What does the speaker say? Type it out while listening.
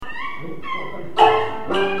汉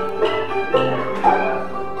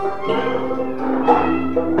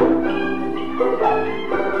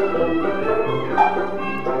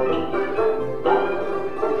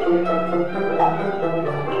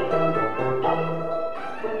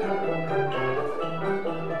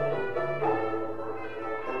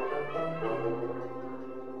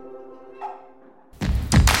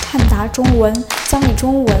达中文教你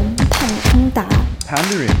中文，盼你通达。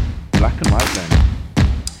Pandarin, black and white then.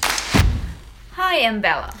 Hi, I'm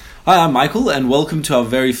Bella. Hi, I'm Michael, and welcome to our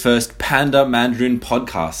very first Panda Mandarin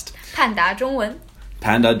podcast. 盼达中文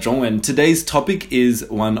Panda Zhongwen. Today's topic is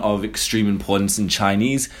one of extreme importance in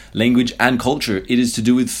Chinese language and culture. It is to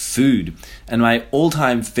do with food. And my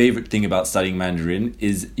all-time favorite thing about studying Mandarin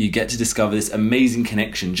is you get to discover this amazing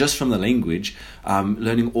connection just from the language,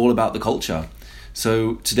 learning all about the culture.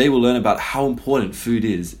 So today we'll learn about how important food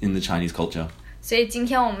is in the Chinese culture. 所以今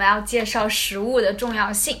天我们要介绍食物的重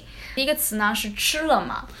要性。第一个词呢是吃了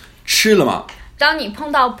吗？吃了吗？当你碰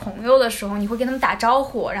到朋友的时候，你会跟他们打招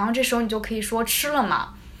呼，然后这时候你就可以说吃了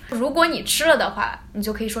吗？如果你吃了的话，你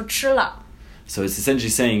就可以说吃了。So it's essentially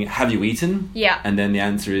saying, have you eaten? Yeah. And then the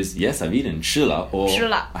answer is, yes, I've eaten. 吃了 or 吃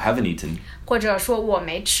了 I haven't eaten. 或者说我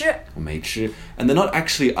没吃。我没吃. And they're not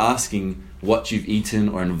actually asking what you've eaten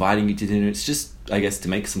or inviting you to dinner. It's just, I guess, to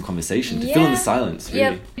make some conversation, to fill in the silence,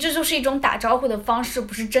 really. Yeah. 这就是一种打招呼的方式，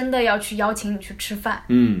不是真的要去邀请你去吃饭。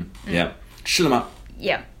Yeah. 吃了吗？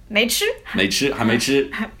 Yeah. 没吃。没吃，还没吃。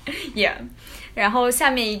Yeah. 然后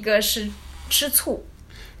下面一个是吃醋。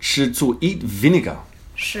吃醋 eat vinegar.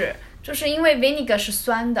 是，就是因为 vinegar 是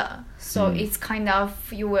酸的 so it's kind of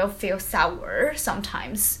you will feel sour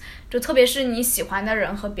sometimes 就特别是你喜欢的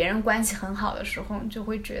人和别人关系很好的时候你就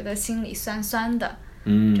会觉得心里酸酸的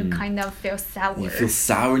就 kind of feel sour. You feel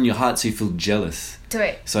sour in your heart, so you feel jealous.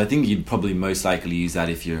 对 So I think you'd probably most likely use that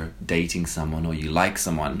if you're dating someone or you like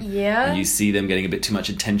someone. Yeah. And you see them getting a bit too much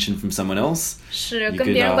attention from someone else. 是 You 跟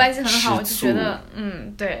could, 别人关系很好吃醋就觉得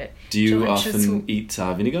对 Do you 就很吃醋 often eat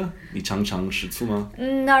vinegar? 你常常吃醋吗？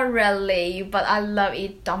 Not really but I love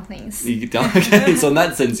eat dumplings. Okay, so in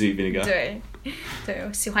that sense you eat vinegar. 对对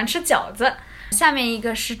我喜欢吃饺子下面一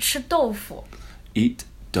个是吃豆腐 Eat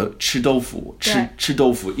吃豆腐吃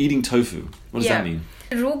豆腐 eating tofu. What does that mean?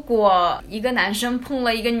 如果一个男生碰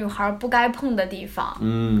了一个女孩不该碰的地方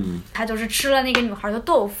他就是吃了那个女孩的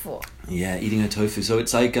豆腐 Yeah, eating her tofu. So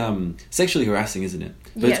it's like sexually harassing, isn't it?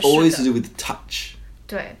 But Yeah, it's always 是的。 to do with touch.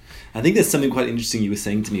 对 I think there's something quite interesting you were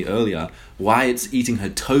saying to me earlier. Why it's eating her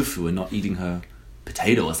tofu and not eating her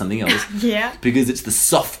potato or something else. Yeah. Because it's the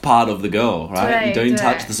soft part of the girl, right? You 对， don't 对。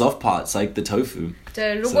 touch the soft parts like the tofu.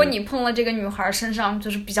 对如果你碰了这个女孩身上就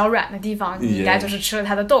是比较软的地方你应该就是吃了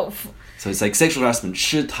她的豆腐 So it's like sexual harassment.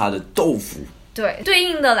 吃她的豆腐对对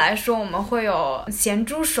应的来说我们会有咸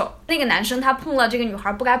猪手那个男生他碰了这个女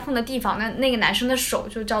孩不该碰的地方那个男生的手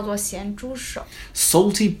就叫做咸猪手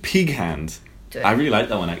Salty pig hand. 对 I really like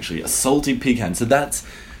that one actually. A salty pig hand. So that's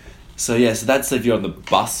if you're on the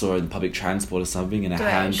bus or in public transport or something and a 对，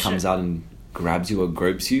 hand 是。 comes out and grabs you or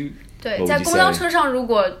gropes you. 对 What 在 would 公 you 交 say? 车上如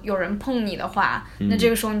果有人碰你的话那这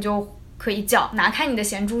个时候你就可以叫拿开你的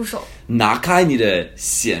咸猪手拿开你的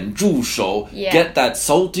咸猪手 Yeah. Get that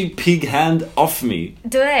salty pig hand off me.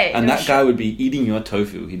 对 And 就 that 是 guy would be eating your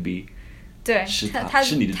tofu. He'd be 对是他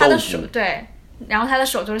是你的他的豆腐手对然后他的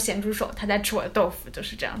手就是咸猪手他在吃我的豆腐就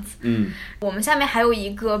是这样子我们下面还有一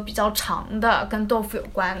个比较长的跟豆腐有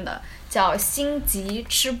关的叫心急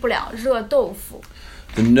吃不了热豆腐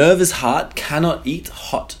The nervous heart cannot eat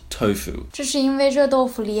hot tofu. 这是因为热豆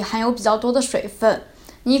腐里含有比较多的水分，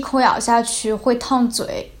你一口咬下去会烫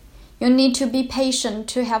嘴。You need to be patient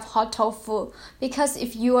to have hot tofu because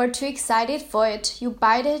if you are too excited for it, you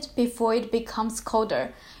bite it before it becomes colder.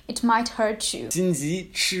 It might hurt you. 心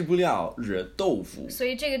急吃不了热豆腐所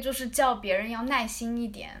以这个就是叫别人要耐心一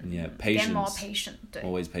点 Yeah, Get more patience. patient 对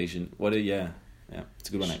Always patient. Yeah, it's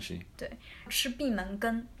a good one actually. 对吃闭门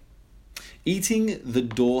羹 Eating the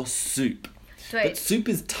door soup. 对 But soup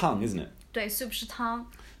is tongue, isn't it? 对 soup 是汤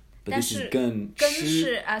But 但 this 是 is 羹羹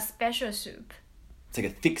是 a special soup It's like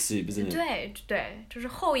a thick soup, isn't it? 对对就是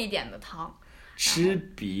厚一点的汤吃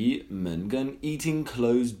闭门羹 eating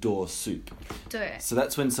closed door soup. 对 So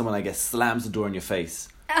that's when someone, I guess, slams the door in your face.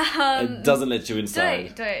 It doesn't let you 对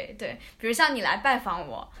inside. 对对比如像你来拜访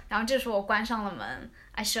我然后这时候我关上了门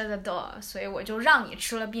I shut the door 所以我就让你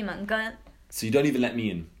吃了闭门羹 So you don't even let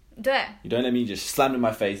me in. 对 You don't let me just slam in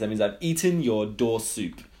my face. That means I've eaten your door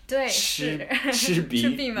soup. 对吃是吃闭吃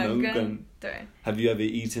闭门羹门羹对 Have you ever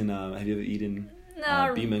eaten?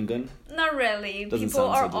 No. 闭门羹? Not really. Doesn't People sound so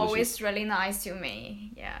are delicious. always really nice to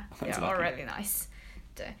me. Yeah, That's they're all lucky. really nice.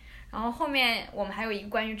 对，然后后面我们还有一个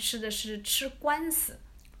关于吃的是吃官司。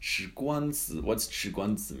吃官司 What's 吃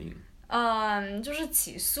官司 mean? 就是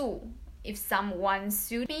起诉 if someone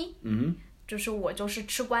sued me， 就是我就是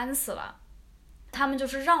吃官司了，他们就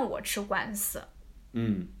是让我吃官司。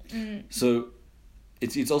So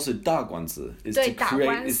it's also 打官司 is to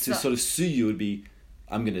create is to sort of sue you would be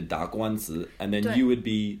I'm going to 打官司 and then you would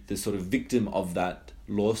be the sort of victim of that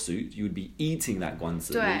lawsuit. You would be eating that 官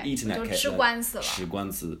司 You're eating that 就吃官司了，吃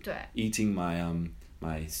官司对 eating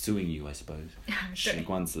my suing you I suppose 吃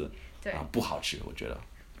官司对不好吃我觉得。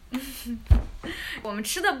我们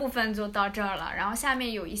吃的部分就到这儿了，然后下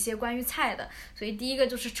面有一些关于菜的，所以第一个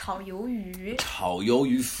就是炒鱿鱼。炒鱿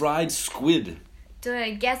鱼 fried squid。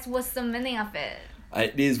对 ，Guess what's the meaning of it?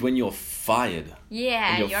 It is when you're fired.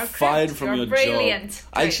 Yeah, when you're fired correct. from You're your brilliant. job.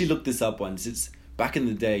 I actually looked this up once. It's back in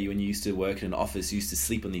the day when you used to work in an office, you used to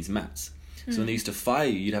sleep on these mats. So when they used to fire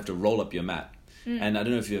you, you'd have to roll up your mat. And I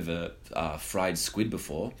don't know if you ever fried squid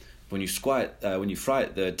before. When you fry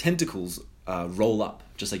it, the tentacles roll up,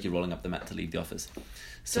 just like you're rolling up the mat to leave the office.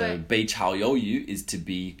 So 被炒鱿鱼 is to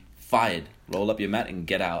be fired. Roll up your mat and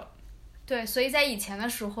get out. 对，所以在以前的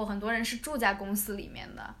时候，很多人是住在公司里面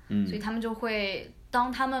的，所以他们就会，当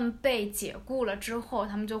他们被解雇了之后，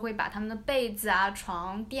他们就会把他们的被子啊、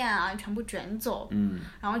床垫啊全部卷走，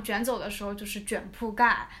然后卷走的时候就是卷铺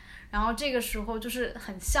盖，然后这个时候就是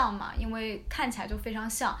很像嘛，因为看起来就非常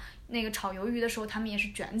像。那个炒鱿鱼的时候，他们也是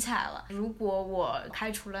卷起来了。如果我开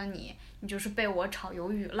除了你，你就是被我炒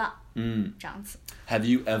鱿鱼了。这样子。Have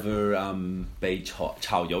you ever 被炒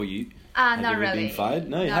鱿鱼？Not Have you ever really. been fired?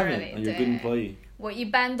 No, you haven't. Really. You're a good employee. 我一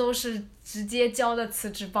般都是直接交的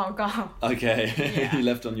辞职报告。Okay, you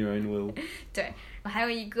left on your own will. 对，还有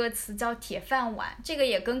一个词叫铁饭碗，这个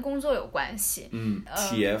也跟工作有关系。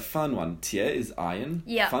铁饭碗，铁 is iron.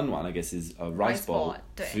 Yeah. 饭碗 I guess is a rice bowl.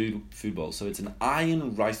 对 Food bowl. So it's an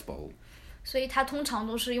iron rice bowl. 所以它通常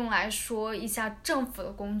都是用来说一下政府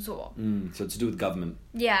的工作。So it's to do with government.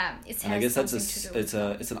 Yeah, it And I guess has something to do with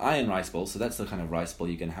it's an iron rice bowl, so that's the kind of rice bowl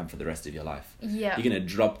you're going to have for the rest of your life. Yeah. You're going to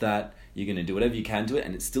drop that, you're going to do whatever you can to it,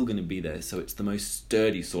 and it's still going to be there. So it's the most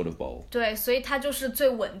sturdy sort of bowl. 对，所以它就是最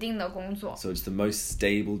稳定的工作。So it's the most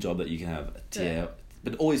stable job that you can have. 铁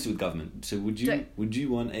But always do with government. So would you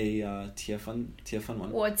want a 铁饭碗?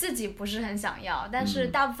 我自己不是很想要，但是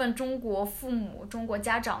大部分中国父母、中国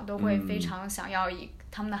家长都会非常想要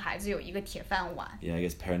他们的孩子有一个铁饭碗。Yeah, I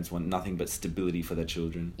guess parents want nothing but stability for their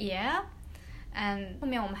children. Yeah, and 后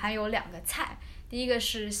面我们还有两个菜，第一个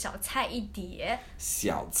是小菜一碟。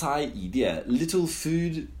小菜一碟 little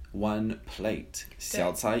food. One plate.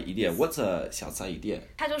 小菜一碟 What's a 小菜一碟？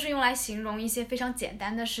它就是用来形容一些非常简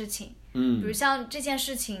单的事情。比如像这件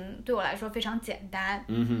事情对我来说非常简单。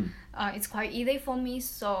It's quite easy for me,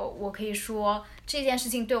 so 我可以说这件事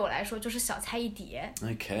情对我来说就是小菜一碟。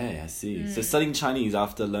Okay, I see. So studying Chinese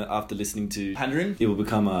after listening to Mandarin, it will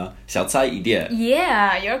become a 小菜一碟。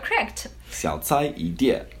Yeah, you're correct. 小菜一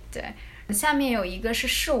碟。对，下面有一个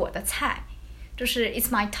是我的菜，就是 It's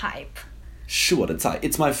my type. 是我的菜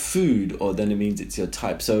It's my food, or then it means it's your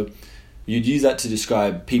type. So you'd use that to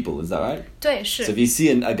describe people, is that right? 对，是。So if you see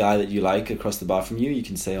a guy that you like across the bar from you, you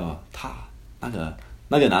can say, 他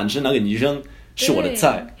那个男生那个女生是我的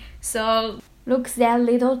菜。So look that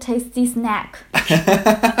little tasty snack.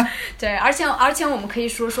 对，而且我们可以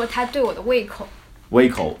说他对我的胃口。胃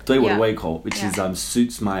口对我的胃口 Yeah. which is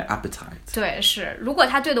suits my appetite. 对，是。如果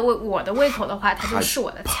他对我的胃口的话，他就是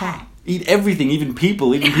我的菜。Eat everything, even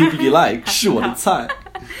people you like. 是我的菜。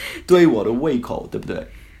对我的胃口，对不对？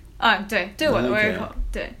对，对我的胃口，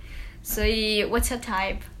对。所以 What's your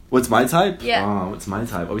type? What's my type? Yeah. What's my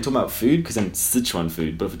type? Are we talking about food? Because I'm Sichuan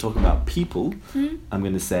food. But if we're talking about people, I'm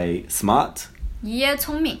going to say smart. Yeah,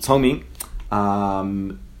 聪明。聪明。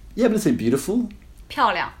I'm going to say beautiful.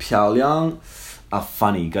 漂亮。漂亮。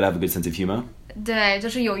Funny. Gotta have a good sense of humor. 对，就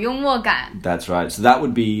是有幽默感。That's right. So that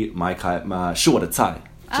would be my type. 是我的菜。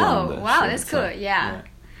Oh, wow, that's good. Yeah.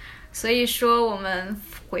 所以说我们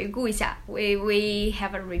回顾一下 we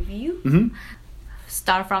have a review.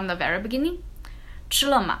 Start from the very beginning. 吃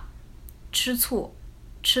了嘛，吃醋，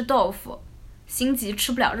吃豆腐，心急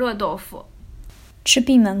吃不了热豆腐，吃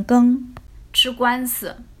闭门羹，吃官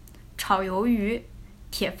司，炒鱿鱼，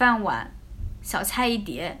铁饭碗，小菜一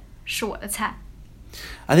碟，是我的菜。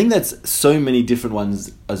I think that's so many different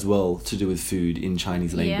ones as well to do with food in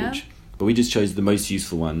Chinese language. Yeah. But we just chose the most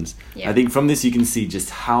useful ones. Yeah. I think from this you can see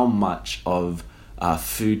just how much of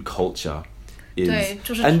food culture is... 对，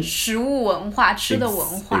就是食物文化，吃的文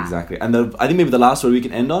化。 Exactly. And I think maybe the last word we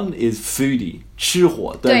can end on is foodie. 吃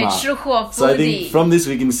货，对吗？对，吃货 So I think foodie. from this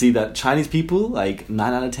we can see that Chinese people, like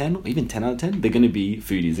 9 out of 10, or even 10 out of 10, they're going to be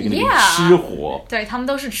foodies. They're going to Yeah. be 吃货。对，他们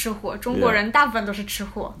都是吃货，中国人大部分都是吃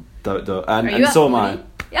货。And so am I.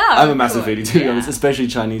 Yeah, I'm a massive foodie, to be yeah. honest, especially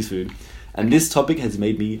Chinese food. And this topic has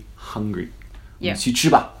made me hungry. Yeah. 去吃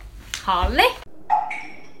吧。好嘞。